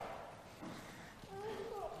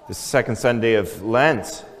This second Sunday of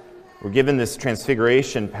Lent, we're given this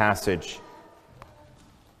transfiguration passage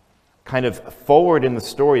kind of forward in the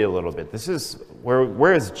story a little bit. This is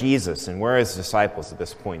where is Jesus and where are his disciples at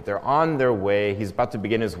this point? They're on their way. He's about to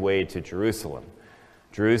begin his way to Jerusalem.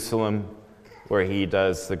 Jerusalem, where he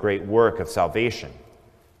does the great work of salvation.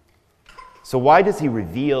 So why does he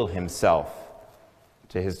reveal himself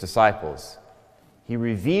to his disciples? He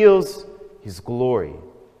reveals his glory,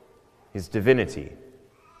 his divinity.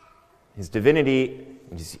 His divinity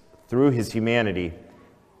through his humanity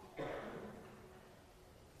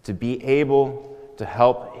to be able to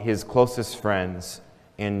help his closest friends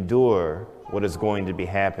endure what is going to be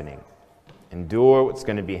happening. Endure what's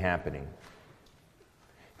going to be happening.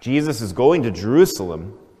 Jesus is going to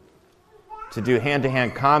Jerusalem to do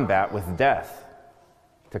hand-to-hand combat with death,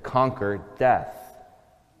 to conquer death.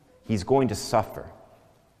 He's going to suffer.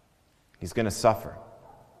 He's going to suffer.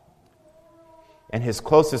 And his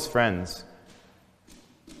closest friends,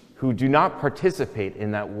 who do not participate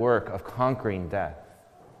in that work of conquering death,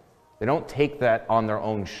 they don't take that on their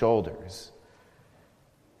own shoulders.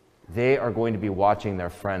 They are going to be watching their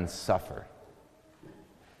friends suffer.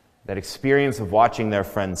 That experience of watching their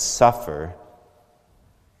friends suffer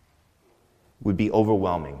would be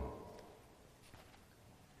overwhelming.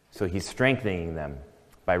 So he's strengthening them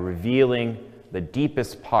by revealing the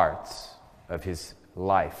deepest parts of his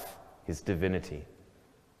life, his divinity,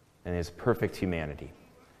 and his perfect humanity,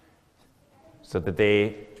 so that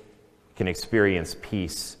they can experience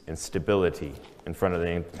peace and stability in front of the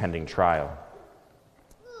impending trial.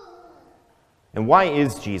 And why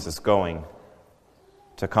is Jesus going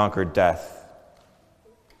to conquer death?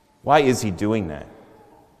 Why is he doing that?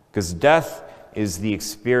 Because death is the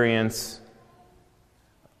experience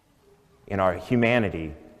in our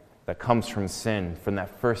humanity that comes from sin, from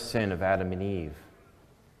that first sin of Adam and Eve.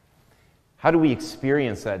 How do we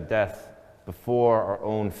experience that death before our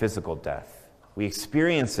own physical death? We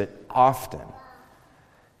experience it often.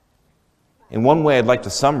 And one way I'd like to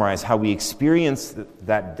summarize how we experience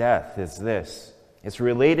that death is this. It's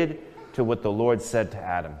related to what the Lord said to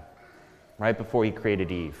Adam right before he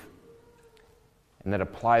created Eve. And that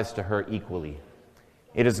applies to her equally.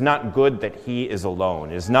 It is not good that he is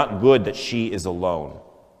alone. It is not good that she is alone.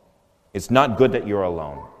 It's not good that you're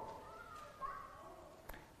alone.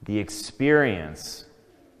 The experience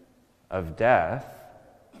of death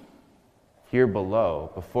here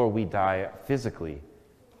below, before we die physically,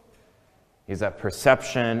 is that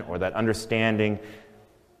perception or that understanding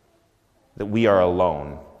that we are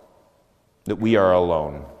alone. That we are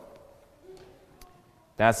alone.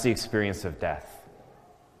 That's the experience of death.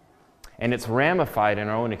 And it's ramified in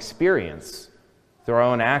our own experience, through our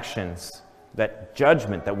own actions, that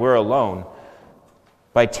judgment that we're alone,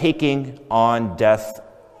 by taking on death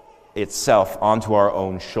itself onto our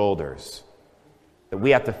own shoulders. That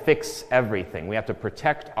we have to fix everything. We have to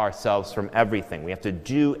protect ourselves from everything. We have to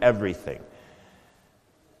do everything.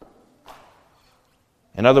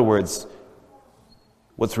 In other words,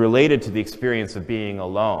 what's related to the experience of being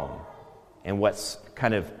alone and what's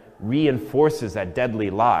kind of reinforces that deadly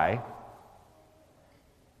lie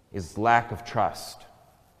is lack of trust.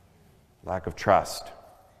 Lack of trust.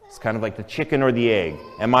 It's kind of like the chicken or the egg.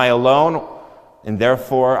 Am I alone and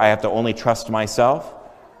therefore I have to only trust myself?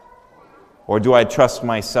 Or do I trust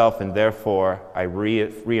myself and therefore I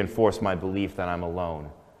reinforce my belief that I'm alone?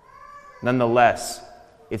 Nonetheless,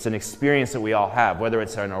 it's an experience that we all have, whether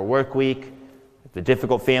it's in our work week, the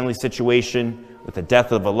difficult family situation, with the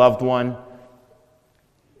death of a loved one. It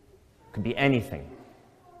could be anything.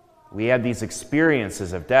 We have these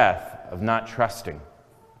experiences of death, of not trusting.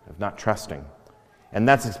 And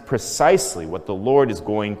that's precisely what the Lord is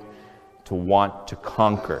going to want to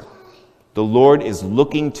conquer. The Lord is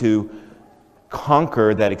looking to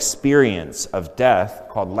conquer that experience of death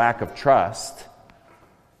called lack of trust,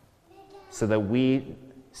 so that we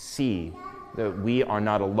see that we are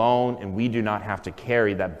not alone and we do not have to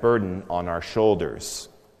carry that burden on our shoulders.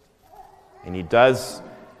 And he does,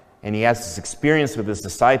 and he has this experience with his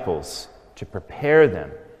disciples to prepare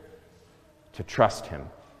them to trust him.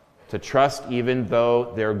 To trust even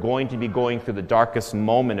though they're going to be going through the darkest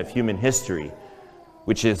moment of human history,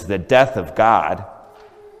 which is the death of God,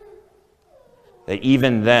 that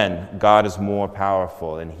even then God is more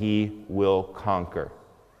powerful and he will conquer.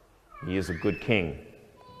 He is a good king.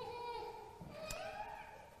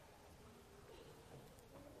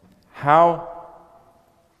 How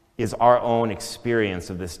is our own experience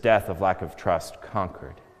of this death of lack of trust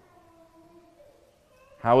conquered?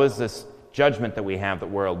 How is this judgment that we have that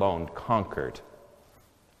we're alone conquered?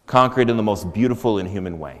 Conquered in the most beautiful and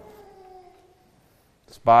human way.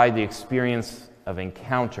 It's by the experience of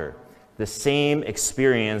encounter, the same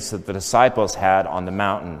experience that the disciples had on the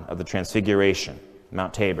mountain of the Transfiguration,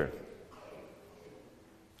 Mount Tabor.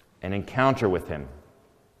 An encounter with him.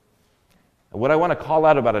 And what I want to call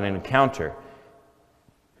out about an encounter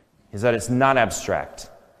is that it's not abstract.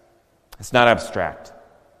 It's not abstract.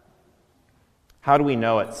 How do we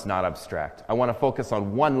know it's not abstract? I want to focus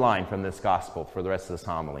on one line from this gospel for the rest of this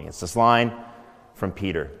homily. It's this line from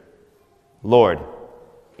Peter. Lord,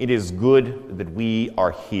 it is good that we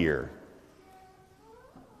are here.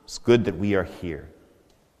 It's good that we are here.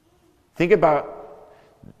 Think about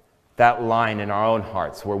that line in our own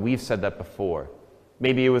hearts where we've said that before.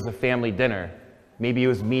 Maybe it was a family dinner. Maybe it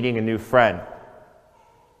was meeting a new friend.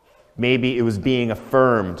 Maybe it was being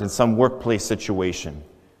affirmed in some workplace situation.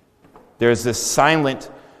 There's this silent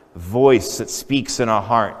voice that speaks in our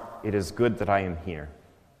heart. It is good that I am here.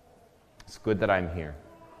 It's good that I'm here.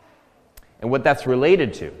 And what that's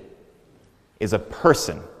related to is a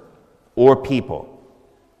person or people.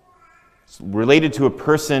 It's related to a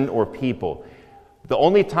person or people. The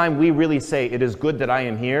only time we really say, it is good that I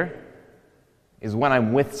am here, is when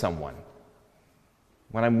I'm with someone.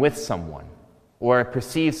 When I'm with someone, or I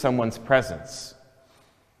perceive someone's presence.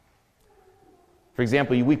 For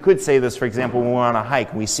example, we could say this, for example, when we're on a hike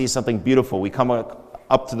and we see something beautiful. We come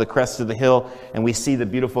up to the crest of the hill and we see the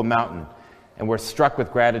beautiful mountain and we're struck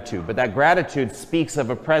with gratitude. But that gratitude speaks of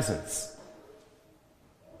a presence.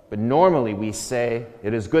 But normally we say,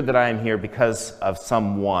 it is good that I am here because of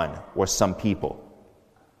someone or some people.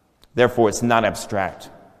 Therefore, it's not abstract.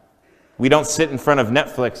 We don't sit in front of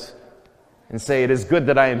Netflix and say, it is good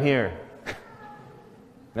that I am here.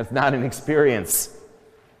 That's not an experience.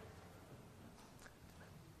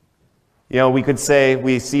 You know, we could say,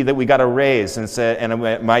 we see that we got a raise and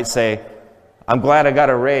it might say, I'm glad I got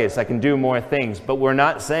a raise, I can do more things. But we're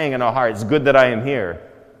not saying in our heart, it's good that I am here.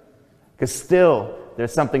 Because still,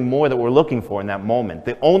 there's something more that we're looking for in that moment.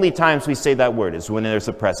 The only times we say that word is when there's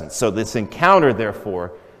a presence. So this encounter,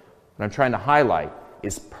 therefore, what I'm trying to highlight,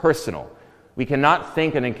 is personal. We cannot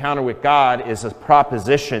think an encounter with God is a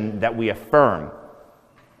proposition that we affirm.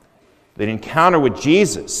 The encounter with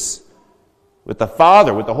Jesus, with the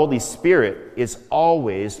Father, with the Holy Spirit, is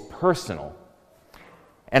always personal.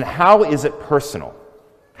 And how is it personal?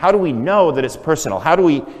 How do we know that it's personal? How do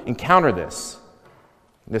we encounter this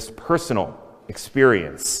personal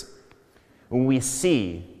experience? When we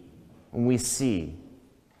see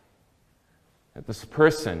that this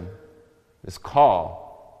person, this call,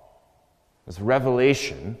 this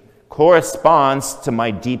revelation corresponds to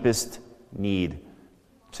my deepest need,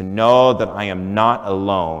 to know that I am not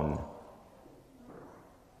alone.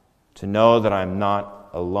 To know that I'm not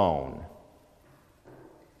alone.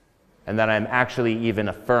 And that I'm actually even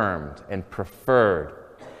affirmed and preferred.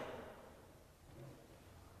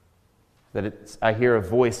 That I hear a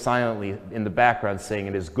voice silently in the background saying,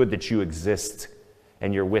 it is good that you exist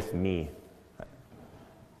and you're with me.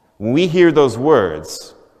 When we hear those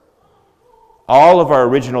words, all of our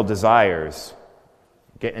original desires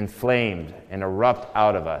get inflamed and erupt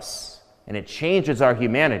out of us. And it changes our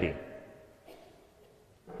humanity.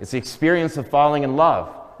 It's the experience of falling in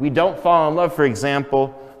love. We don't fall in love, for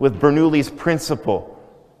example, with Bernoulli's principle.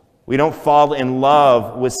 We don't fall in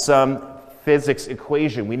love with some physics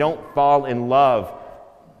equation. We don't fall in love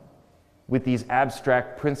with these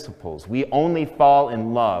abstract principles. We only fall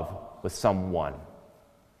in love with someone.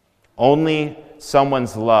 Only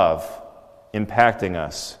someone's love impacting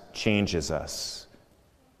us changes us.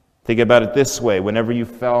 Think about it this way. Whenever you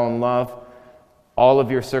fell in love, all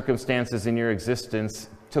of your circumstances in your existence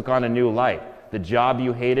took on a new light. The job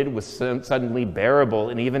you hated was suddenly bearable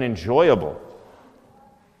and even enjoyable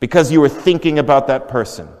because you were thinking about that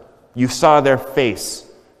person. You saw their face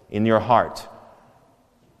in your heart.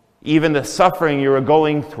 Even the suffering you were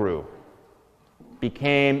going through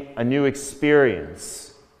became a new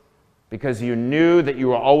experience because you knew that you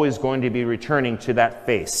were always going to be returning to that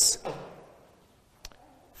face.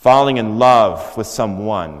 Falling in love with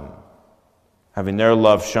someone, having their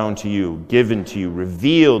love shown to you, given to you,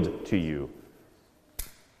 revealed to you,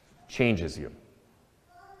 changes you.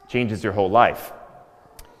 Changes your whole life.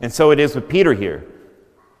 And so it is with Peter here.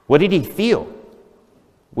 What did he feel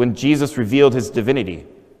when Jesus revealed his divinity?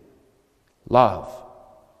 Love.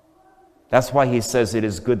 That's why he says it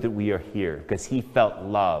is good that we are here, because he felt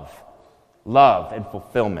love. Love and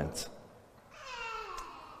fulfillment.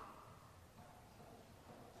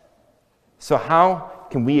 So how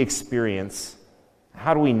do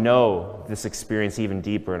we know this experience even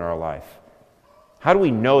deeper in our life? How do we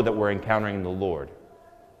know that we're encountering the Lord?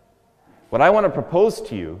 What I want to propose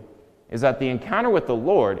to you is that the encounter with the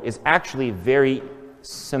Lord is actually very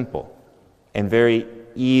simple. and very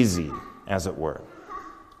easy, as it were.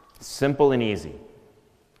 Simple and easy.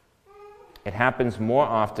 It happens more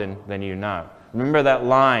often than you know. Remember that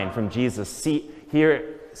line from Jesus,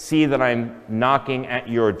 see that I'm knocking at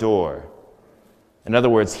your door. In other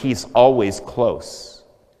words, he's always close.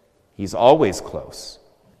 He's always close,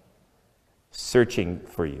 searching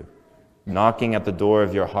for you, knocking at the door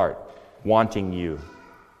of your heart, wanting you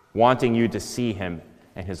to see him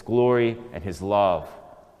and his glory and his love.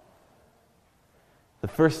 The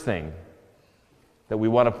first thing that we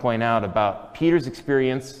want to point out about Peter's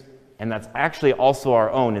experience, and that's actually also our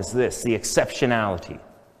own, is this: the exceptionality.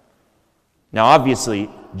 Now, obviously,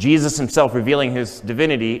 Jesus himself revealing his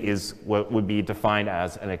divinity is what would be defined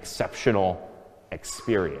as an exceptional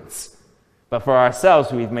experience. But for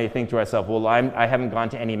ourselves, we may think to ourselves, well, I haven't gone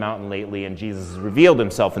to any mountain lately, and Jesus has revealed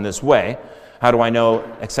himself in this way. How do I know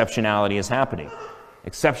exceptionality is happening?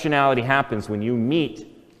 Exceptionality happens when you meet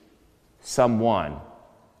someone,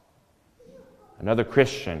 another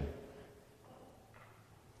Christian,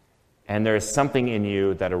 and there is something in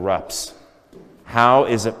you that erupts. How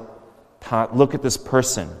is it? Look at this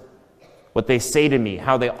person. What they say to me,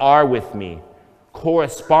 how they are with me,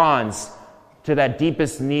 corresponds to that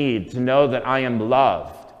deepest need to know that I am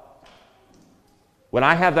loved. When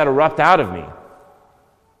I have that erupt out of me,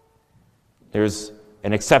 there's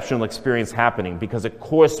an exceptional experience happening because it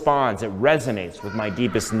corresponds, it resonates with my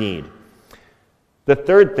deepest need. The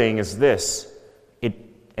third thing is this,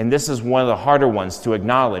 and this is one of the harder ones to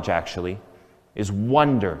acknowledge actually, is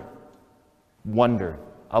wonder. Wonder.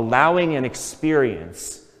 Allowing an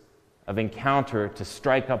experience of encounter to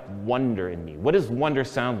strike up wonder in me. What does wonder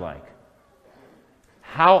sound like?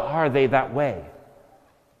 How are they that way?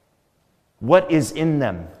 What is in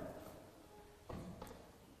them?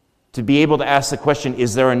 To be able to ask the question,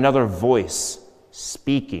 is there another voice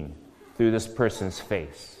speaking through this person's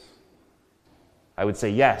face? I would say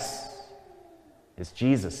yes. It's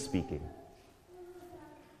Jesus speaking.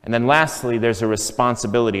 And then lastly, there's a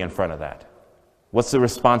responsibility in front of that. What's the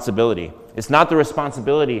responsibility? It's not the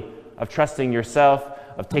responsibility of trusting yourself,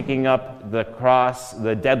 of taking up the cross,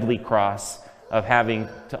 the deadly cross, of having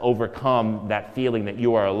to overcome that feeling that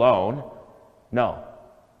you are alone. No.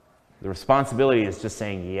 The responsibility is just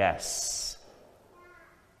saying yes.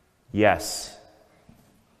 Yes.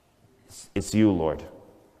 It's you, Lord.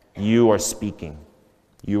 You are speaking.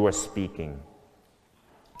 You are speaking.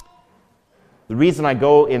 The reason I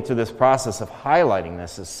go into this process of highlighting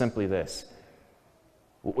this is simply this.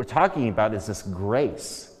 What we're talking about is this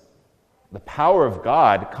grace, the power of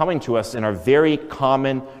God coming to us in our very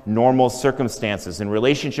common, normal circumstances, in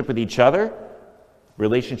relationship with each other,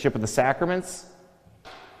 relationship with the sacraments,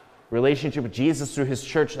 relationship with Jesus through his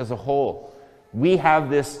church as a whole. We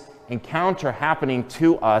have this encounter happening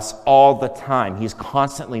to us all the time. He's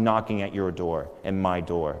constantly knocking at your door and my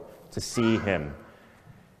door to see him.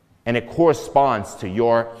 And it corresponds to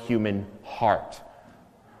your human heart.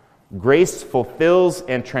 Grace fulfills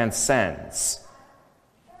and transcends.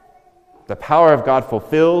 The power of God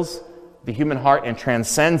fulfills the human heart and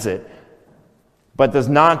transcends it, but does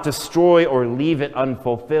not destroy or leave it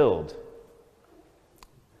unfulfilled.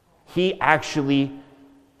 He actually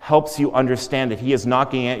helps you understand that he is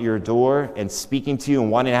knocking at your door and speaking to you and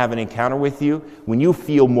wanting to have an encounter with you when you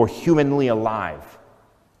feel more humanly alive.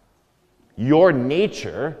 Your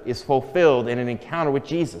nature is fulfilled in an encounter with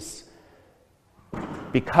Jesus.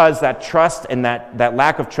 Because that trust and that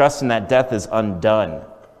lack of trust and that death is undone.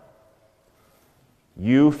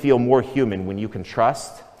 You feel more human when you can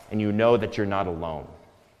trust and you know that you're not alone.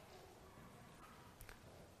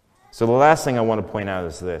 So the last thing I want to point out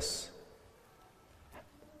is this.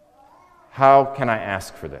 How can I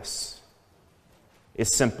ask for this?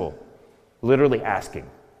 It's simple. Literally asking.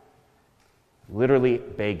 Literally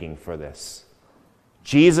begging for this.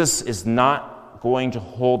 Jesus is not going to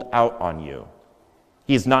hold out on you.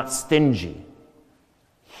 He's not stingy.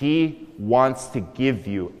 He wants to give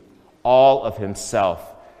you all of himself.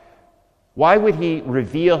 Why would he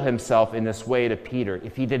reveal himself in this way to Peter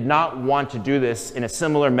if he did not want to do this in a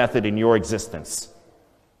similar method in your existence?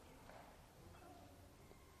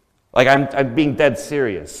 Like, I'm being dead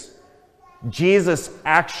serious. Jesus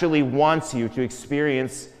actually wants you to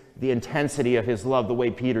experience the intensity of his love the way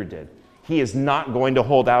Peter did. He is not going to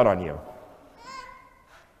hold out on you.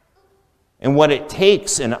 And what it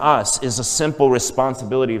takes in us is a simple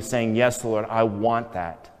responsibility of saying, yes, Lord, I want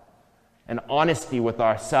that. And honesty with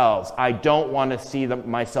ourselves. I don't want to see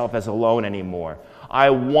myself as alone anymore. I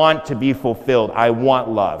want to be fulfilled. I want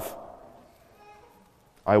love.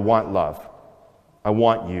 I want love. I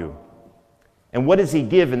want you. And what does he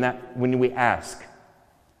give in that when we ask?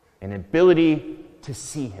 An ability to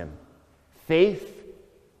see him Faith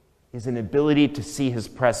is an ability to see his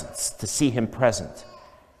presence, to see him present.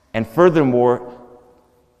 And furthermore,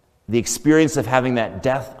 the experience of having that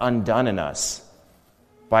death undone in us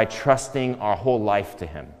by trusting our whole life to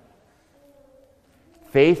him.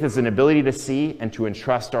 Faith is an ability to see and to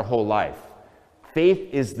entrust our whole life.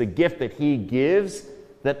 Faith is the gift that he gives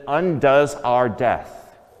that undoes our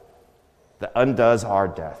death. That undoes our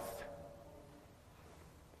death.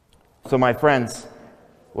 So my friends,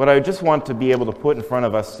 what I just want to be able to put in front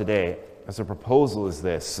of us today as a proposal is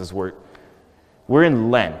this, is we're in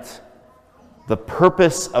Lent. The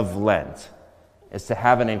purpose of Lent is to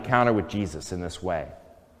have an encounter with Jesus in this way.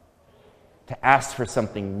 To ask for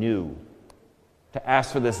something new. To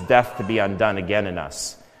ask for this death to be undone again in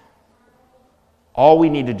us. All we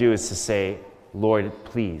need to do is to say, Lord,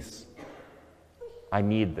 please, I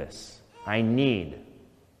need this. I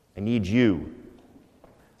need you.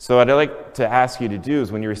 So what I'd like to ask you to do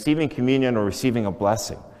is when you're receiving communion or receiving a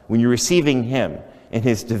blessing, when you're receiving him in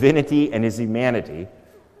his divinity and his humanity,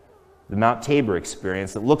 the Mount Tabor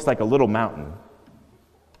experience that looks like a little mountain,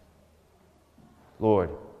 Lord,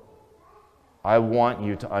 I want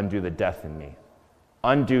you to undo the death in me.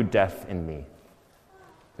 Undo death in me.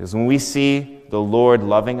 Because when we see the Lord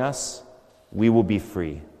loving us, we will be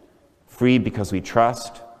free. Free because we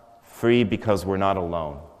trust, free because we're not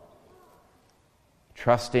alone.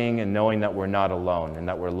 Trusting and knowing that we're not alone and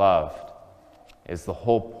that we're loved is the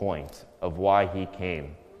whole point of why he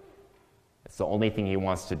came. It's the only thing he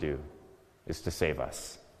wants to do, is to save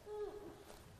us.